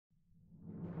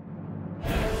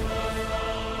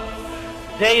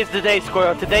Today is the day,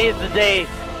 Squirrel. Today is the day.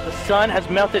 The sun has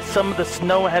melted some of the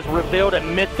snow and has revealed a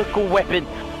mythical weapon.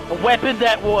 A weapon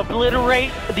that will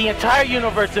obliterate the entire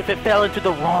universe if it fell into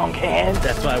the wrong hands.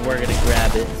 That's why we're gonna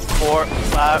grab it. 4,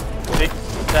 5, 6,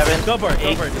 7, go for it,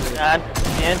 8, go for it. 9,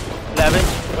 10, 11,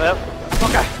 12.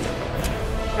 Okay.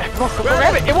 Come on,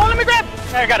 grab it. It won't let me grab.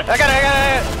 I got it. I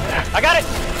got it.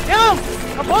 Get him.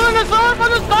 I'm pulling the sword from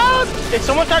the stone. If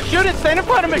someone starts shooting, stand in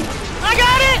front of me. I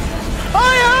got it.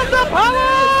 I have the power.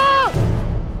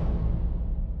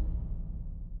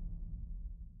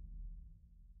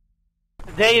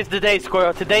 Today is the day,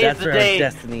 Squirrel. Today is the day. That's where our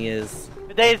destiny is.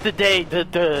 Today is the day.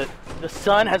 The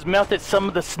sun has melted some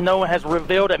of the snow and has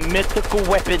revealed a mythical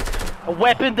weapon. A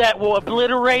weapon that will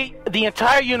obliterate the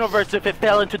entire universe if it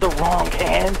fell into the wrong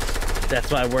hands.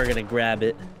 That's why we're gonna grab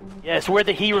it. Yes, we're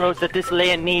the heroes that this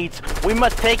land needs. We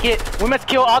must take it. We must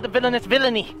kill all the villainous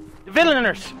villainy. The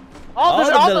villainers. All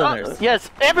the villainers. Yes,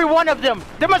 every one of them.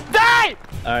 They must die!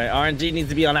 Alright, RNG needs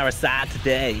to be on our side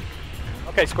today.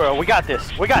 Okay, Squirrel, we got this.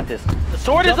 We got this. The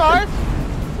sword is ours.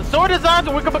 The sword is ours,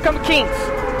 and we're gonna become kings.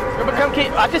 We're gonna become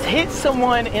kings. I just hit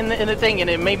someone in the thing, and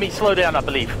it made me slow down, I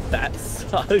believe. That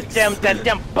sucks. Damn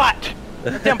bot.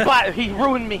 That damn bot. He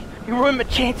ruined me. He ruined my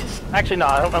chances. Actually, no,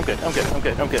 I'm good. I'm good.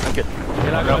 No.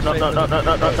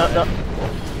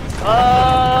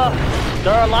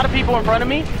 There are a lot of people in front of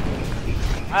me.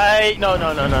 No.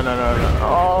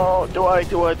 Oh, do I?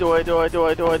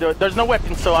 There's no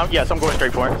weapons, so I'm going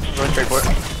straight for it.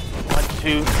 1,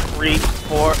 2, 3,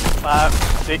 4, 5,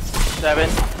 6, 7,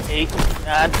 8,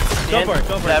 9, 10,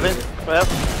 11,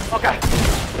 12. Okay.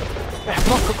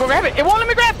 Come on, go grab it. It won't let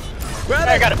me grab.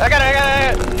 I got it.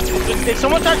 If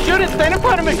someone starts shooting, stand in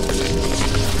front of me.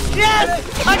 Yes!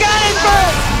 I got it, bro!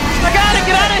 I got it!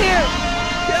 Get out of here!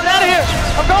 Get out of here!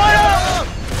 I'm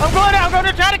going out! I'm going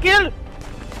to try to kill!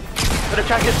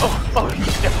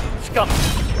 Scum!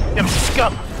 Them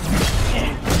scum!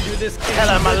 Do this. The hell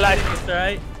out of my life!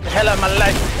 Right? The hell out of my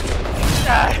life!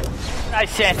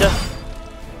 Nice, Santa.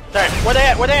 Alright,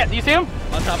 where they at? Do you see them?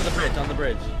 On top of the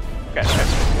bridge, Okay.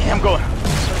 Yeah, I'm going.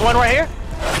 There's one right here.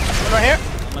 One right here.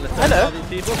 I'm gonna send all these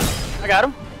people. I got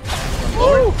him.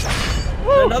 Woo!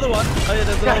 Another one. Oh yeah,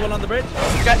 there's another one on the bridge.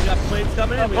 We got planes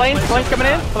coming in. Planes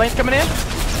coming in.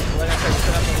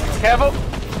 Careful.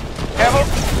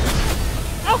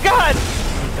 Oh God!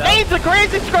 Planes are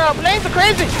crazy, Scrub. Planes are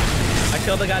crazy. I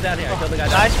killed the guy down here.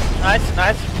 Nice.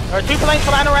 There are 2 planes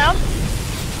flying around.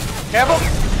 Careful.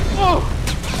 Ooh.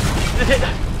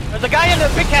 There's a guy in the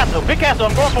big castle.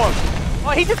 I'm going for him.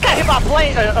 Oh, he just got hit by a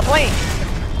plane.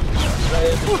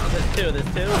 There's two.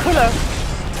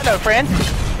 Hello, friend.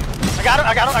 I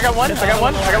got one.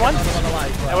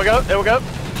 There we go.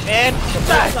 And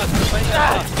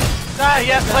die.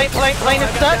 Yeah, plane is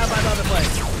stuck.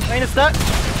 Plane is stuck.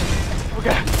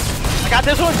 Okay. I got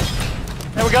this one.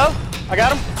 There we go. I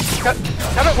got him. Come,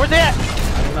 where's he at? I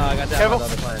don't know. I got that on the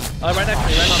other plane. Oh, right next to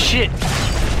me. Right on me.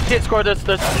 Shit, Score.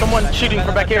 There's someone shooting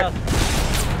from back here.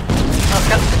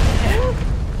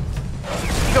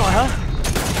 You going, huh?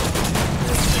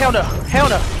 Hell no.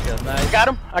 Nice.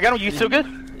 I got him. You still good?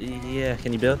 Yeah,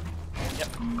 can you build? Yep.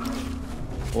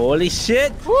 Holy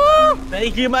shit! Woo!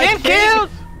 Thank you, my 10 kills!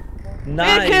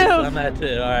 Nice. 10 kills! I'm at 2.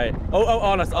 Alright. Oh,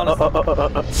 on us. Get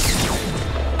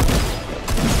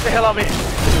the hell on me.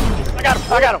 I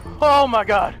got him. Oh my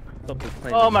god.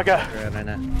 Oh my god.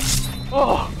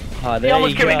 Oh. He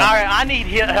almost killed me. Alright, I need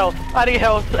health.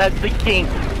 As the king.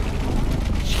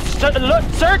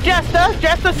 Sir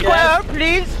Jester Square,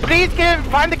 please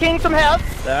find the king some health.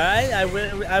 Alright,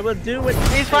 I will do it.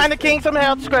 Please find the king some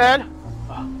health, Square.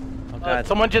 Oh god.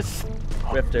 Someone just...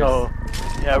 Rifters. Oh,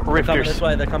 yeah, Rifters.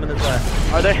 They're coming this way.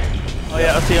 Are they? Oh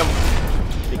yeah, I see them.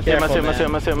 Be careful, I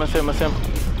see him.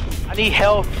 I need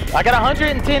health. I got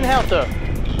 110 health though.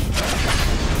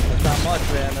 That's not much,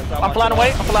 man. I'm flying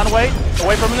away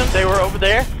from them. They were over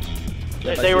there.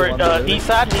 They were east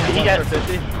side. He got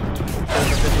 50.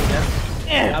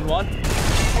 Yeah. Got one.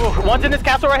 Oh, one's in this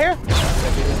castle right here.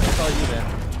 That's all you, man.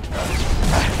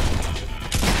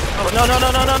 Oh,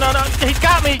 no. He's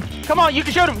got me. Come on, you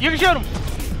can shoot him.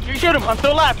 I'm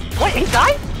still alive. Wait, he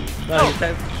died? No, he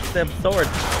said the sword.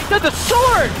 He said the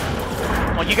sword.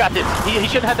 Come on, you got this. He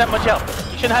shouldn't have that much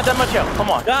health. Come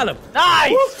on. Got him.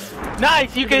 Nice. Woo.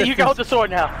 Nice. You can hold the sword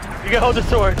now.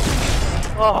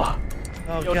 Oh.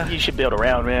 Oh, God. You should build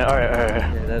around, man. All right.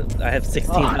 Yeah, I have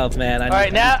 16 health, man. All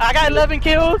right, now I got 11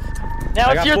 kills.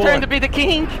 Now it's your 4. turn to be the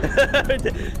king.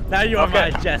 Now you are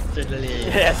my jester, Lily.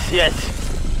 Yes.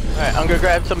 All right, I'm gonna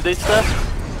grab some of this stuff.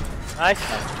 Nice.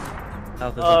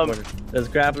 Health is important. There's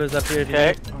grapplers up here.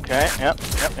 Okay. Yep.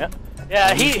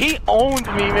 Yeah, he owned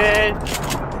me, man.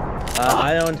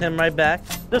 I owned him right back.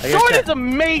 The sword is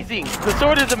amazing. The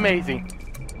sword is amazing.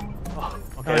 Oh,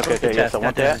 okay. Yes, I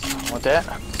want that. I want that.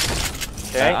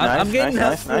 Okay, nice, I'm getting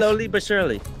help nice. slowly but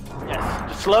surely. Yes,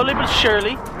 just slowly but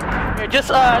surely. Here, just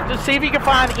see if you can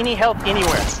find any health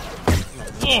anywhere.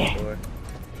 Yeah. Sure.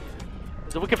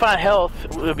 If we can find health,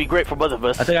 it would be great for both of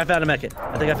us. I think I found a medkit.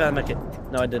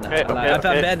 No, I didn't. Okay, I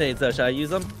found band-aids though. Should I use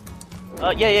them?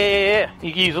 Yeah.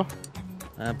 You can use them.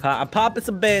 I'm popping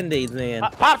some band-aids, man.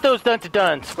 Pop those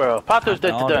dun-to-duns, bro. Pop those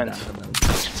dun-to-duns.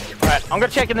 Alright, I'm gonna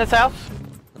check in this house.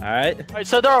 Alright,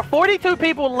 so there are 42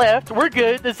 people left. We're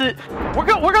good. We're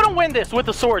gonna win this with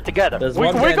the sword together.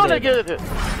 We're gonna get it.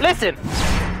 Listen,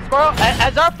 Squirrel,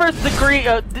 as our first decree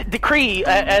as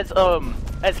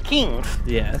kings.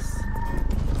 Yes.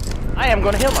 I am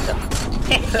gonna heal myself.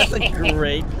 That's a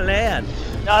great plan.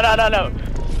 No.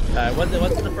 Alright,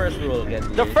 what's the first rule again?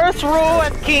 The first rule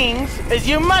as kings is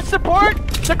you must support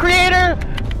the creator,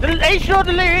 the H.O.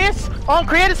 Delirious, on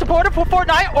creator supporter for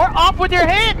Fortnite or off with your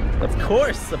head. Of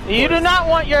course. You do not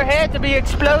want your head to be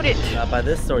exploded. Not by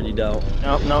this sword, you don't.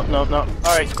 No.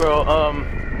 Alright, Squirrel,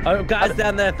 Oh, guys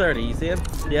down there 30, you see him?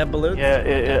 Do you have balloons?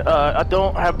 Yeah, I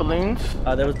don't have balloons.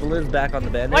 There was balloons back on the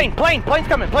band-aid. Plane's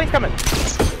coming. Plane's coming.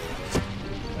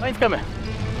 Where?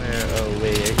 Oh,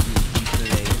 wait.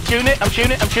 I'm shooting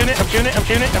it.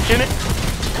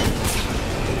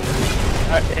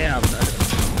 Alright, damn.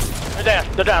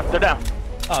 They're down.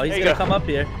 Oh, he's gonna come up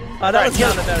here. Oh, that was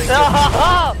not a very good.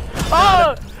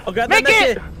 Oh, grab that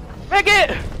medkit. Make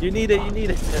it! You need it.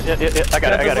 Yeah. I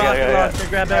got it.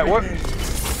 Grab everything.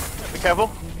 Be careful.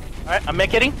 Alright, I'm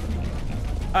making.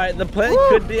 Alright, the plan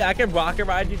could be I can rocket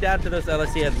ride you down to those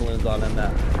LSC head balloons on them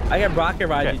now. I can rocket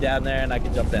ride you down there and I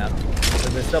can jump down.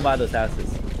 Because they're still by those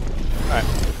houses.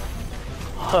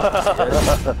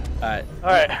 Alright.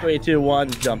 3, 2,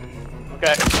 1, jump.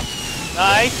 Okay.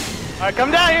 Nice. Alright,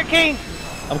 come down here, King.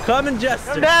 I'm coming,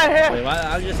 Jester. Come down here.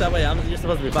 You're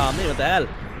supposed to be following me. What the hell?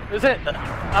 Is it?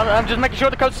 I'm just making sure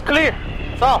the coast is clear.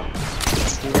 That's all.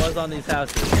 He was on these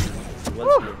houses.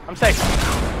 I'm safe.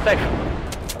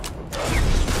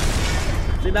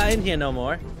 Is he not in here no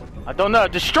more? I don't know.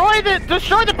 Destroy the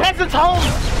peasants' home.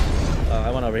 Oh,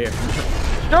 I went over here.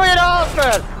 Destroy it all,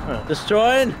 man.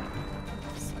 Destroying.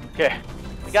 Okay.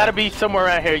 You gotta be somewhere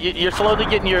around here. You're slowly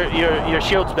getting your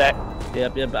shields back.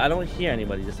 Yep. But I don't hear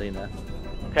anybody. Just saying that.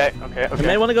 Okay. We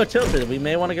may want to go tilted.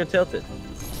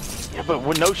 Yeah, but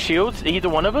with no shields, either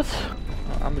one of us. Oh,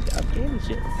 I'm gaining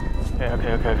shields. Okay.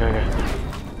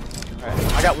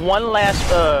 Alright. I got one last.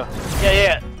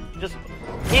 Yeah. Just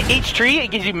hit each tree.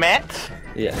 It gives you mats.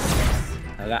 Yes.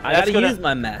 I gotta use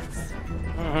my mats.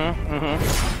 Yeah,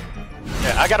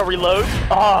 I gotta reload.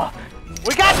 Oh,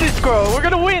 we got this, Squirrel. We're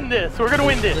gonna win this.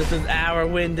 This is our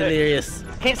win, Delirious.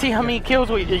 Can't see how many kills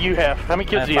you have. How many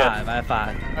kills do you have? I have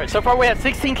 5. Alright, so far we have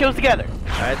 16 kills together.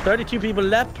 Alright, 32 people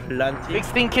left. Plenty.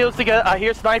 16 kills together. I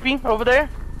hear sniping over there.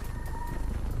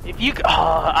 If you,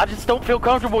 I just don't feel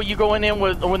comfortable you going in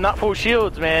with not full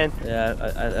shields, man. Yeah,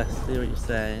 I see what you're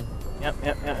saying. Yep.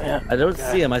 I don't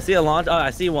see him. I see a launch. Oh, I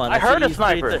see one. I heard a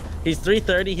sniper. He's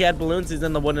 330. He had balloons. He's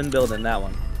in the wooden building. That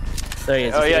one. There he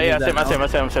is. Oh, yeah. I see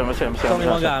him. There's only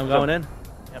one guy. I'm going in.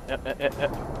 Yep.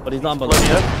 But he's on balloons.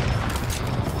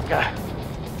 God.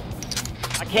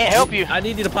 I can't help you. I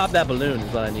need you to pop that balloon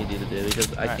is what I need you to do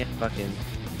because I can't fucking...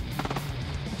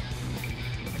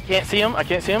 Can't see him.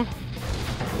 Is it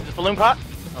balloon pot?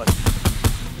 Oh, it's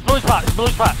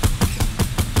balloon pot.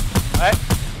 Alright.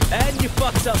 And you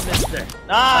fucked up, mister.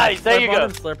 Nice, there you go.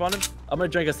 Slurp on him. I'm gonna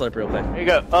drink a slurp real quick. There you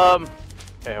go.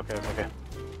 Okay.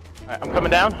 Alright, I'm coming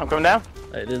down. Alright,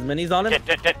 there's minis on him.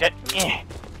 Yeah.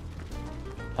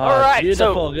 Oh, alright,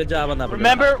 beautiful. so good job on that.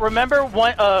 Remember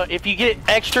one, if you get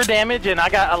extra damage and I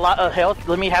got a lot of health,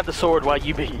 let me have the sword while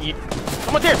you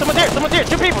Someone's here.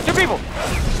 2 people. Here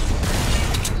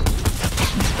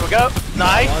we go.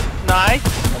 Nice.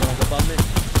 Someone's above me.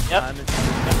 Yep.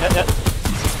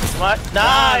 What?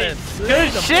 Nice.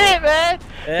 Good shit, man.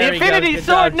 The Infinity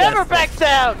Sword never backs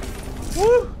down.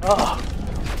 Woo. Oh.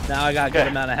 Now I got a good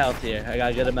amount of health here.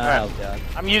 Yeah.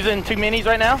 I'm using 2 minis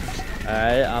right now.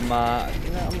 Alright,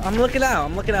 I'm looking out.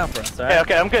 I'm looking out for us. Alright.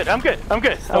 Okay, I'm good.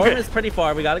 Storm is pretty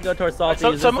far. We gotta go towards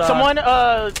Salty. Someone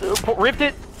ripped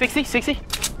it. 60.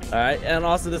 Alright, and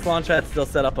also this launch pad's still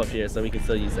set up here, so we can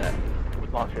still use that.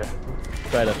 Launch pad.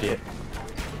 Right up here.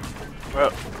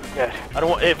 Bro, God, I don't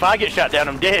want. If I get shot down,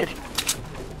 I'm dead.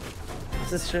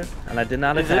 This is true, and I did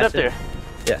not attach it. Is it up there?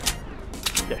 Yeah.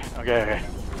 Okay.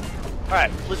 All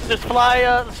right, let's just fly.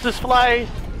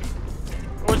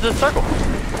 Where's the circle?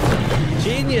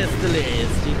 Genius,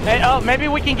 Delirious. Hey, maybe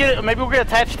we can get it. Maybe we're gonna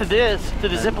attach to this, to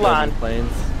the zip line.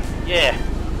 Planes. Yeah.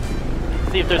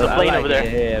 See if there's a plane over there.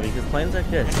 Yeah, because planes are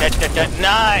good.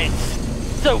 Nice.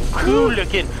 So cool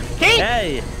looking. King.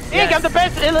 Hey. King, yes. I'm the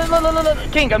best.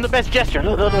 Look. King, I'm the best gesture.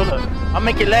 Look. I'll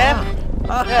make you laugh.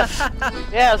 Yes.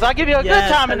 Yes, I'll give you a good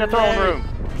time in the throne room.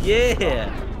 Yeah.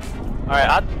 All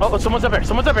right. Oh, someone's up there.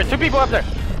 Someone's up there. 2 people up there. 2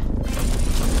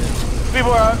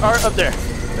 people are up there.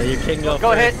 So your king go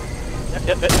ahead.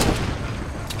 Yep. Go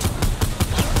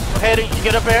ahead and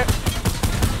get up there.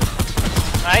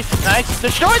 Nice.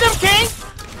 Destroy them, King.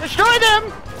 Destroy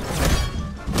them.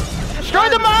 Destroy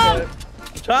them all.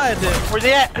 Try it, dude. Where's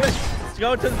he at? Let's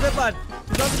go to the zipline.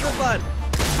 Go to the zipline.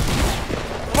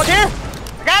 Someone here.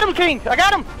 I got him, King. I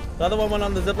got him. The other one went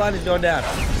on the zipline. He's going down.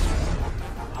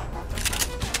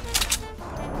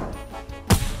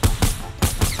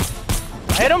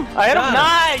 I hit him.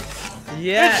 Nice.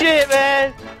 Yeah. Good shit,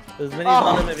 man. Those minis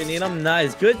on him if you need them.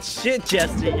 Nice. Good shit,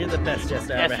 Jester. You're the best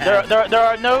Jester I ever had.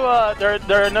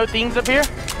 There are no things up here.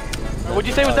 What'd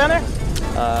you say was down there?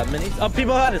 Minis. Oh,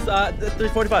 people had us.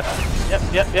 345.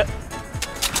 Yep.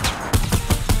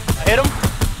 I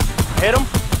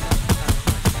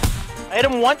hit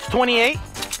him once. 28.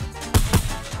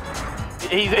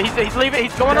 He's leaving.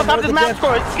 He's going on top of this map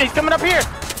score. He's coming up here.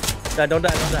 Don't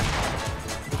die.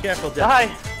 Be careful, Jester. Die.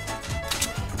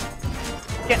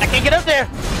 I can't get up there.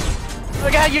 Oh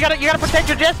God, you gotta protect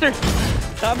your Jester.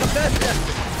 I'm the best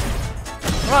Jester.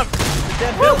 Come on.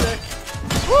 Woo.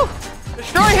 Woo.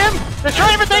 Destroy him. Destroy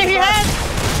everything he has.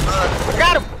 I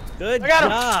got him. Good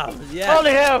job. Yeah.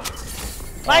 Holy hell.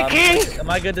 My king. Am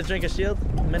I good to drink a shield?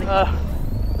 Mini? I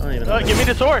don't even know. Give me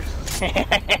the sword.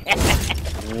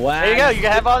 Wow. There you go. You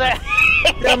can have all that.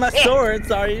 Yeah, my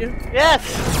swords, are you? Yes.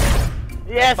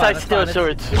 Yes, I steal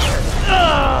swords.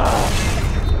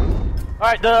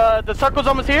 Alright, the circle's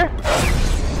almost here.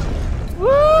 Woo!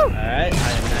 Alright,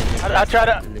 I'll try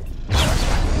to.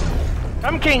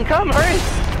 Come, King, come, hurry!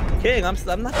 King, I'm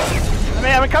not.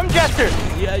 I mean, come, Jester!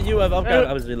 Yeah, you have. Okay,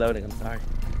 I was reloading, I'm sorry.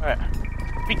 Alright.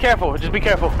 Be careful, just be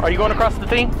careful. Are you going across the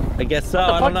thing? I guess so,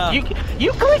 I don't know.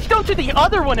 You glitched onto the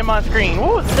other one in my screen.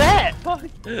 What was that?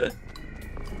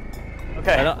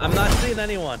 Okay. I'm not seeing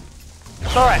anyone.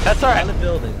 That's alright, that's alright. I'm in the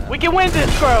building. We can win this,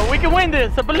 girl. We can win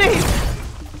this, I believe.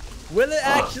 Will it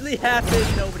actually happen?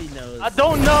 Nobody knows. I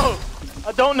don't know.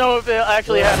 I don't know if it'll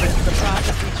actually happen. The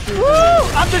prophecy's true. Woo!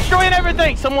 I'm destroying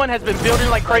everything. Someone has been building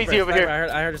like crazy over here.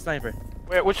 I heard a sniper.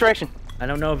 Where? Which direction? I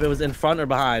don't know if it was in front or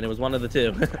behind. It was one of the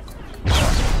two. There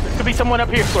could be someone up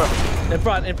here, Squirrel.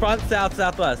 In front, south,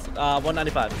 southwest.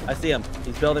 195. I see him.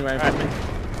 He's building right in front of me.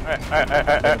 Alright.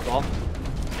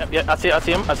 Yep, I see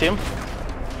him.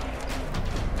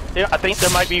 Yeah, I think they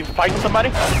might be fighting somebody.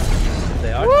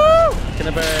 They are. Woo! Can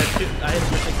I shoot? I hit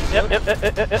him with 60 Yep.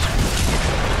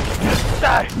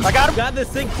 Die. I got him. Got this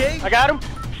thing, King. I got him.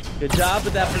 Good job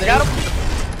with that. Got him.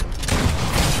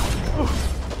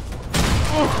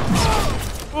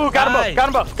 Got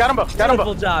him both.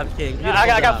 Beautiful job, King.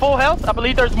 I got full health. I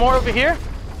believe there's more over here.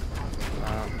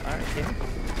 Alright,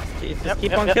 King. Just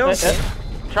keep on killing.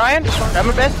 Trying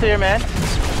my best here, man.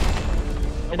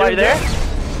 Nobody there?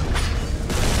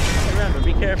 Remember,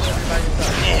 be careful.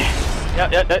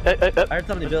 Yep. I heard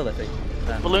somebody build, I think.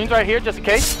 Balloons right here, just in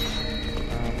case.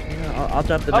 I'll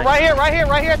drop the. Oh, right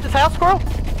here at this house, Squirrel.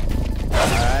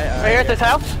 Alright. Right here at this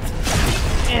house.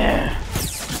 Yeah.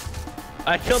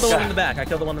 I killed the one in the back.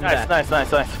 Nice.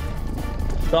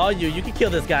 It's all you. You can kill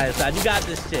this guy inside. You got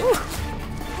this shit.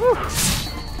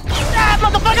 Ah,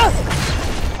 motherfucker!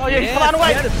 Oh yeah, he's flying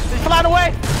away. He's flying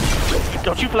away.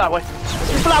 Don't you fly away.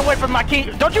 You fly away from my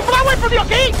king. Don't you fly away from your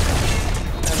king!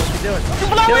 What's he doing? You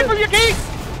fly away from your king!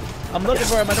 I'm looking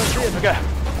for him. I don't see him. Okay.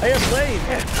 I hear a plane.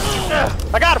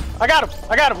 I got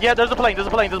him. Yeah, there's a plane.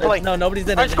 No, nobody's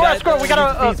in it. Squirrel, we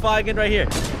got He's flying in right here.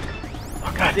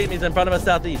 Okay. See him, he's in front of us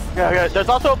southeast. Yeah. There's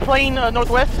also a plane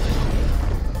northwest.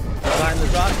 Behind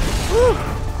this rock. Woo!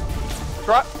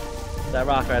 Rock? That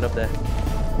rock right up there.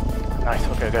 Nice.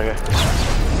 Okay.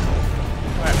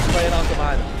 Alright, playing also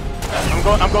behind him. I'm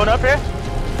going up here.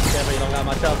 Yeah, but you don't got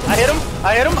much else. I hit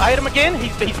him again.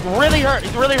 He's really hurt.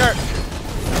 Here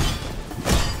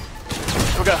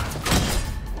we go.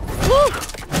 Woo!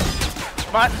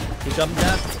 Come on. He's coming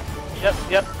down.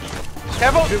 Yep.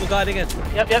 Careful. People gliding in.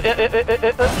 Yep.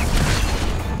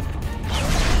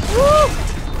 Woo!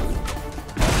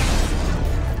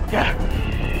 Yeah.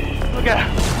 Okay.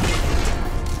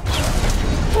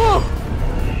 Woo!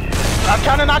 I'm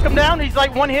trying to knock him down. He's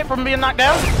like one hit from being knocked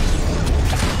down.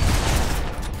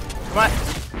 Come on.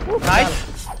 Woo, nice.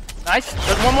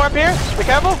 There's one more up here. Be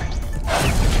careful.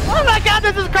 Oh my God,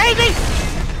 this is crazy.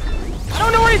 I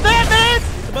don't know where he's at, man.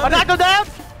 I knocked him down.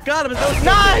 Got him.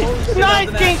 Nice,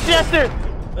 King Chester.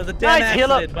 There's a damn Nice.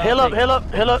 Heal up. accident, Heal up. Bobby. Heal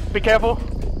up. Heal up. Be careful.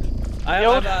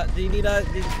 Do you need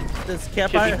this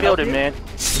campfire? Should be building, man.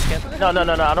 No.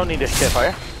 I don't need this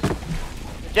campfire.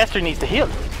 Jester needs to heal.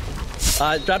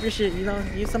 Drop your shit. You know,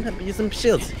 use some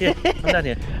shields. Here, I'm down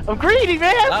here. I'm greedy,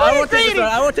 man. I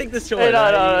won't take this sword. Hey,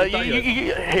 no.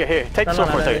 Here. Take the sword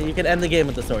for a second. You can end the game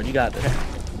with the sword. You got this.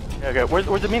 Okay. Where's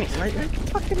the minis? Right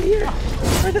fucking here.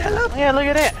 Where the hell up? Yeah, look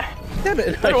at that. Damn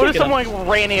it. What if someone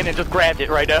ran in and just grabbed it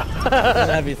right now?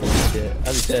 That'd be some shit.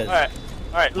 That'd be dead.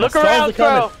 Alright. Look around,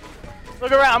 bro.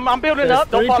 Look around. I'm building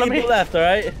up. Don't follow me. 3 people left,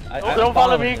 alright? Don't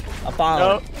follow me. I'm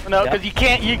following. No, because you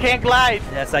can't glide.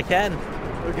 Yes, I can.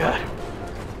 Oh god.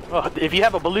 Oh, if you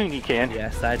have a balloon, you can.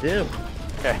 Yes, I do.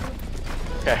 Okay.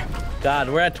 God,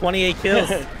 we're at 28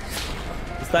 kills.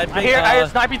 I hear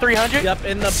sniping 300. Yep,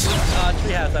 in the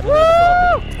treehouse, I believe.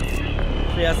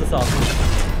 Treehouse assault.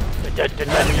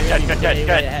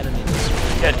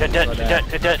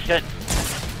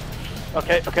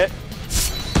 Okay.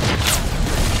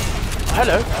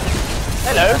 Hello.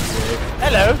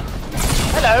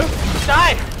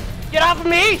 Die! Get off of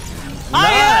me!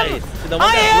 Nice.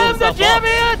 I am the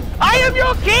champion! I am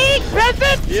your king,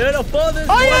 peasant! Beautiful.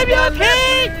 I am your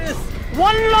king!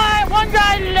 One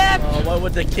guy left! Oh, what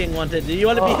would the king want to do? You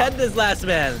want to behead this last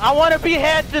man? I want to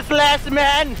behead this last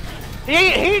man.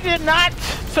 He did not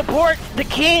support the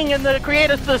king and the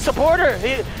creators, the supporter.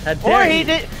 He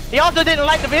also didn't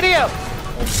like the video.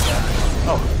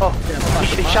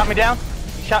 He shot me down.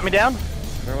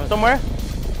 Somewhere?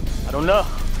 I don't know.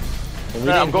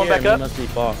 Well, I'm going back up. Must be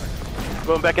far.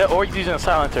 Going back up, or he's using a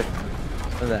silencer.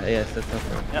 Yes, that's not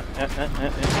fair. Yeah.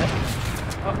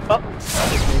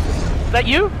 Is that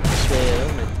you?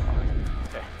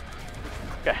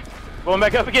 Okay. Going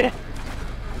back up again.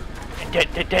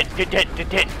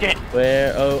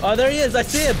 Where? Oh, there he is. I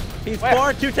see him. He's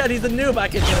 4-2-10. He's a noob. I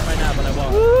can get him right now, but I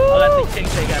won't. I'll let the king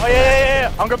take it. Oh,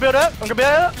 yeah. I'm gonna build up.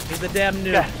 He's a damn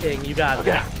noob, king. You got it.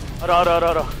 Okay. Hold on.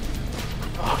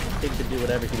 King can do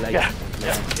whatever he likes.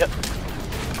 Yep.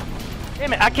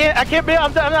 Damn it. I can't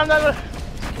build. I'm not.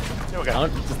 There we go.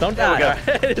 Just don't die.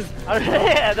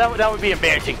 Yeah, that would be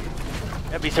embarrassing.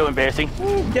 That'd be so embarrassing.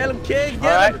 Get him, king.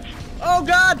 Get him. Oh,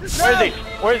 God. No.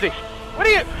 Where is he? What are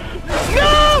you?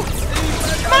 No!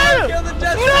 Kill the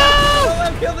jester!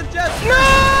 No! Kill the jester!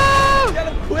 No! Get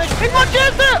him quick! He's my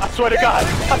jester! I swear to God!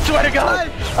 I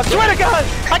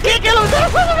can't kill him!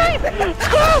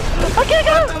 I can't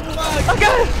kill him!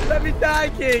 Okay! Let me die,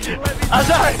 king! I'm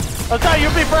sorry,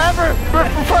 you'll be forever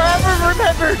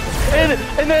remembered!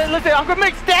 And then, listen, I'm gonna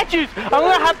make statues! I'm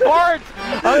gonna have bards!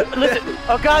 Listen,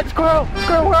 oh God, Squirrel,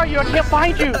 where are you? I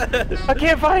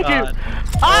can't find you!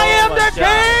 I am the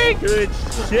king! Good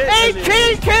shit!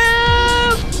 18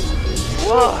 kills!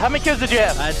 Whoa, how many kills did you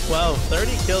have? I had 12,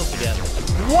 30 kills together.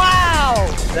 Wow!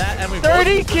 That and we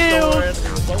 30 kills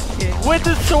with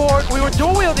the sword. We were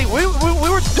dual wielding. We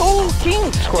were dual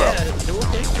kings, Squirrel. Yeah, dual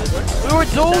kings. We were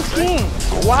dual kings.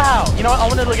 Wow. You know what? I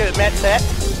want to look at Matt's stat.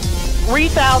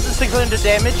 3,600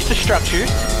 damage to structures.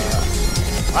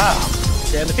 Wow.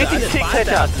 Damage. 56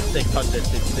 headshots. 600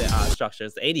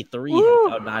 structures. 83. 9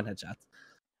 headshots.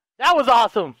 That was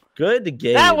awesome. Good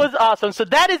game. That was awesome. So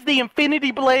that is the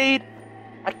Infinity Blade.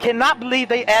 I cannot believe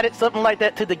they added something like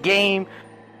that to the game.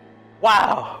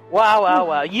 Wow.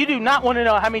 You do not want to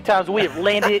know how many times we have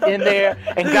landed in there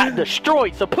and got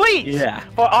destroyed. So please,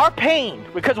 for our pain,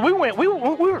 because we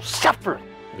were suffering.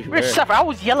 We were suffering. I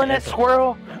was yelling at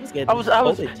Squirrel.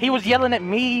 He was yelling at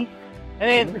me.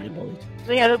 And then,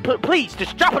 please,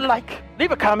 just drop a like,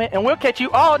 leave a comment, and we'll catch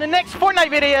you all in the next Fortnite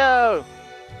video.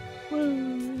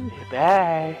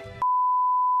 Bye.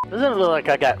 Doesn't it look like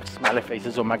I got smiley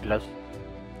faces on my gloves?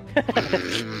 It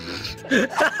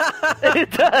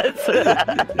does.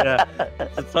 Yeah,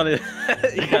 it's funny.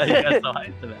 you got so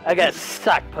hyped to that. I got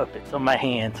sock puppets on my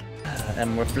hands.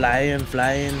 And we're flying.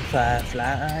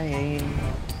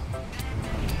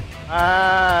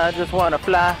 I just wanna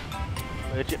fly.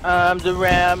 Put your arms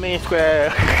around me,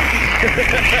 square.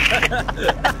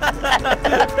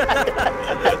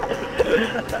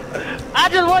 I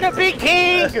just want to be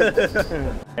king!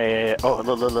 Hey, oh,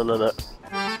 look. Look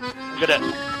at that.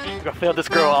 I'm gonna fill this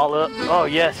girl all up. Oh,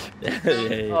 yes.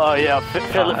 Oh, yeah.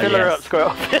 Fill her up,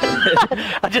 squirrel.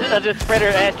 I just spread her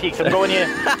ass cheeks. I'm going in.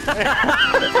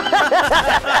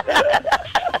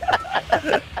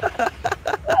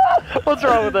 What's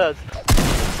wrong with us?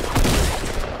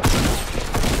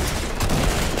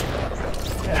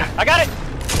 I got it!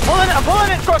 I'm pulling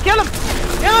it, squirrel. Kill him!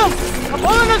 I'm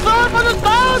pulling the sword for the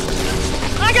stone!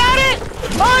 I got it!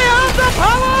 I have the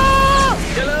power!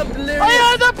 Kill him, delirious! I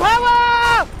have the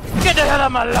power! Get the hell out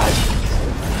of my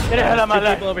life! Get the hell out of my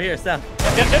life! People over here, Seth.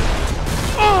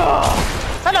 Oh,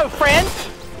 hello, friends.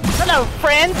 Hello,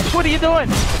 friends. What are you doing?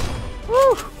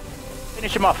 Woo.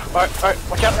 Finish him off. All right.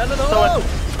 Watch out. No.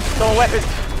 Throwing weapons.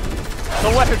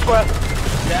 Throwing weapons, bro.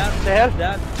 Down. The hell?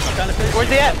 Down. Trying to finish. Where's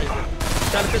he at?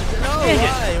 Trying to finish. No, Dang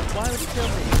why? it. Why would you kill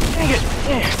me? Dang it.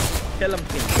 Yeah. Kill him,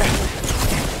 King.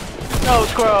 No,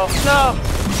 squirrel. No.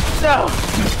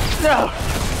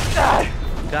 Die.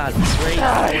 God, great.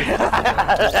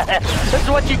 This is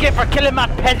what you get for killing my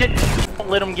peasant. Don't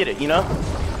let him get it, you know?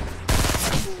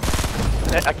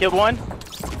 I killed one.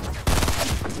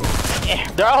 Yeah,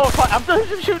 they're all I'm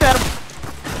just shooting at them.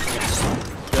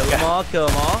 Kill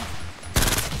them all.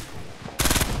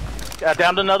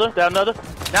 Down another.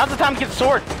 Now's the time to get the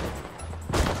sword.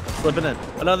 Slipping in.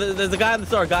 Oh, no, there's a guy on the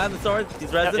sword.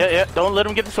 He's resin. Yeah. Don't let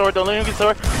him get the sword. Grab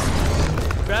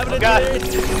it in God. there.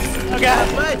 Oh God.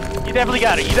 You definitely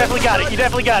got it. You definitely got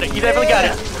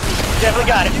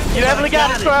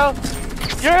it, bro.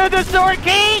 You're the sword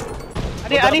king. I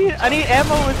need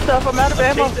ammo and stuff. I'm out of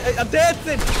ammo. I'm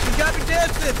dancing. You got me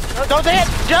dancing. Don't dance.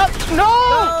 Jump.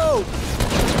 No.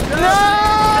 Bro.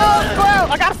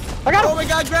 I got him. Oh my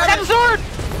God, grab it. I got the sword.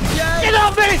 Yes. Get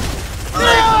off me.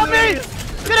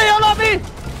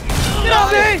 Get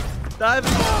off me. Dive.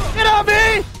 Get off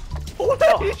me.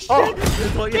 Holy shit.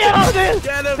 Get off this.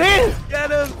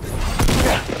 Get him.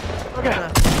 Okay.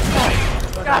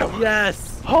 Got him. Yes.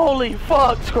 Holy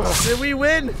fuck, squirrel. Did we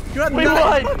win? You had We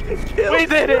 9 won. kills. We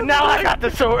did it. Now I got the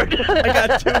sword. I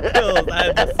got 2 kills. I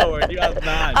had the sword. You have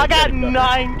 9. I got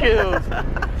 9 kills.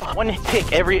 One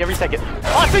tick every second.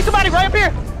 Oh, I see somebody right up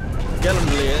here. Get him,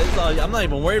 Leah. I'm not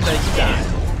even worried about you.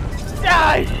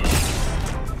 Die.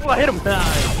 Oh, I hit him. Die. I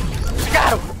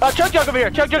got him. Chug jug over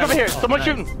here. Someone's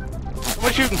shooting.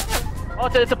 Oh,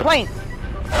 it's a plane.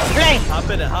 Hop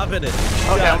in it.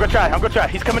 Okay, I'm gonna try.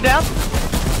 He's coming down.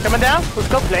 Let's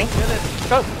go, plane.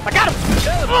 Go. I got him.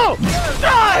 Oh,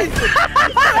 die.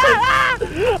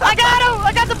 I got him.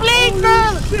 I got the plane,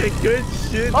 girl. Shit, good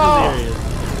shit,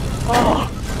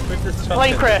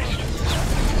 Plane crashed.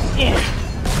 Yeah.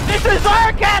 This is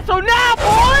our castle now,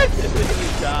 boys.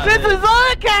 This is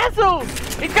our castle.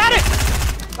 He's got it.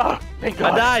 Oh, thank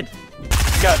God. I died.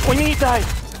 When you died.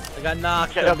 I got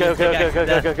knocked. Okay.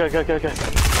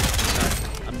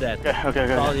 I'm dead.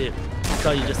 Okay. It's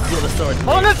all you. Just steal the sword.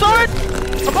 Hold the sword.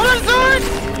 I'm holding the sword.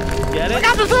 Get it? I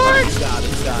got the sword. You got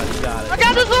it. I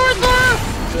got the sword, sir.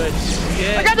 Good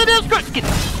shit. I got the damn sword. Get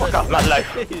the fuck off my life.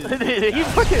 You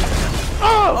fucking.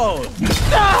 Oh.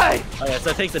 Die. Oh yeah, so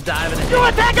it takes a dive and You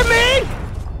attacking me?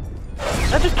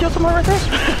 I just killed someone right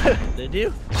there. Did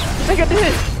you? I think I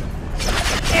did.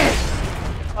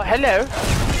 Oh, hello.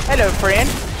 Hello, friend.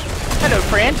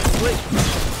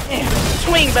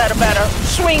 Swing, batter.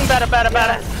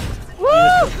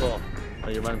 Woo! Cool. Oh,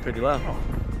 you're running pretty low.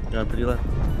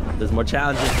 There's more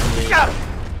challenges.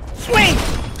 Swing!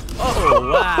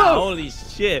 Oh, wow. Holy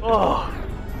shit. Oh,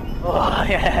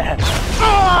 yeah.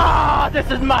 Oh,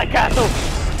 this is my castle.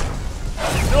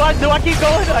 Do I keep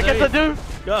going? I guess I do.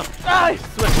 Go. Nice.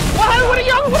 What are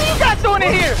you guys doing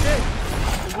in here?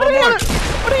 What are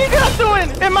you guys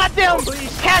doing in my damn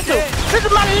castle? This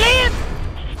is my land.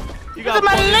 This is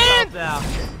my land. Now.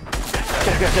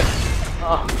 There you go.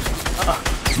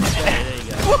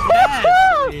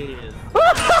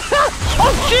 Yes,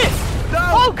 oh shit! No.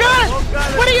 Oh God!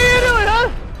 What are you doing, huh?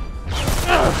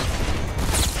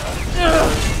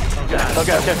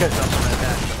 Okay.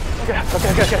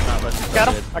 Got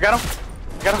him. I got him.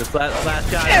 This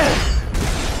last guy.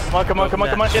 Come on.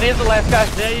 It is the last guy.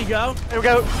 There you go. There we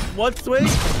go. One swing.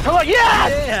 Come on.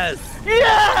 Yes!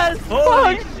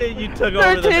 Holy shit, you took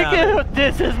over the map.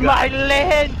 This is my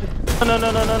land. No.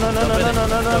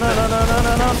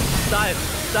 Dive.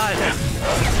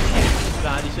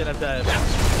 God, you shouldn't have dived.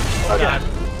 Oh God.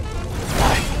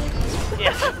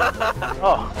 Yes.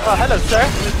 Oh, hello, sir.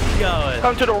 Where's he going?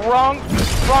 Come to the wrong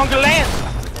land.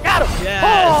 Got him. Yes.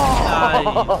 Oh. Nice.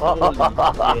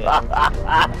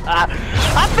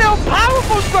 I feel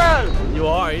powerful, bro. You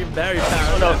are. You're very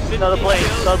powerful. Oh, no. Another plane.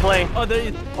 Oh, there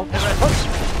you.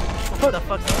 What the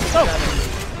fuck?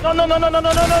 No,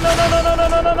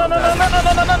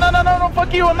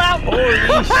 fuck you, I'm out.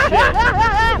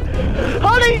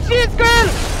 Holy shit, Squirrel.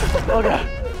 Oh God.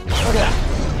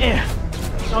 Yeah.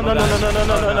 No.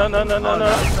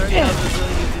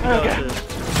 Okay.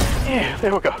 Yeah,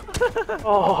 there we go.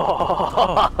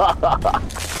 Oh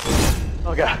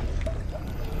God.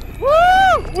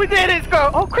 Woo! We did it,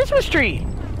 Squirrel. Oh, Christmas tree.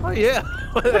 Oh yeah.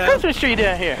 There's a Christmas tree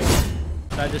down here.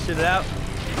 Can I just shoot it out?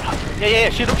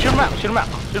 Yeah. Shoot him out.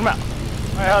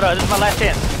 Alright, hold on. This is my last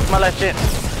chance.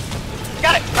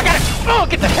 Got it. I got it. Oh,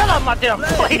 get the hell out of my damn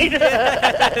plane.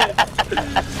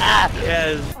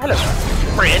 Yes. Hello,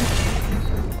 friend.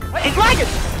 What? He's lagging.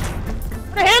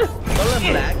 What the hell?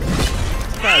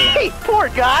 Hey, poor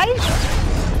guy.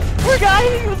 Poor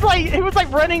guy. He was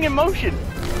like running in motion. All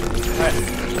right.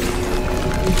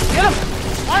 Get him.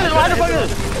 Why the fuck is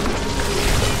this?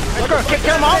 Let's go. Kick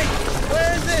him off.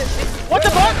 Where is it? What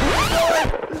the fuck?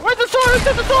 Where's the sword? Who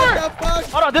took the sword? What the fuck?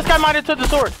 Hold on, this guy might have took the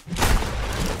sword.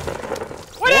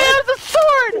 What is the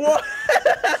sword? What?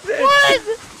 What?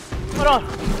 Hold on.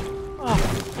 Oh.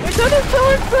 They took the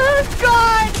sword, man.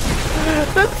 God.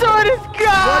 The sword is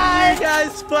gone. What are you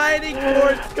guys fighting for?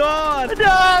 It's gone.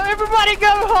 No, everybody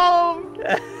go home.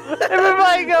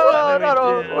 Everybody go home. Hold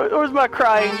on. Where's my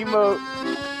crying emote?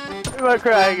 Where's my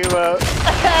crying emote?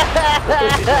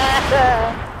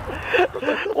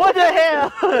 What the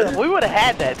hell? We would have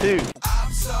had that too.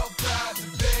 I'm so proud to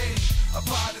be a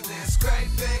part of this great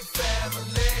big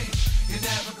family. You're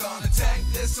never gonna take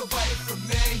this away from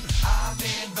me. I'm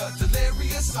in the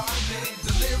delirious army,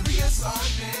 delirious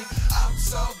army. I'm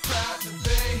so proud to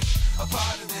be a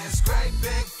part of this great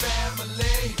big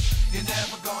family. You're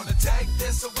never gonna take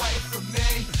this away from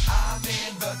me. I'm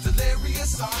in the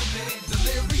delirious army,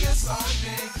 delirious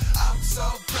army. I'm so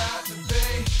proud to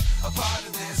be a part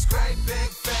of this great big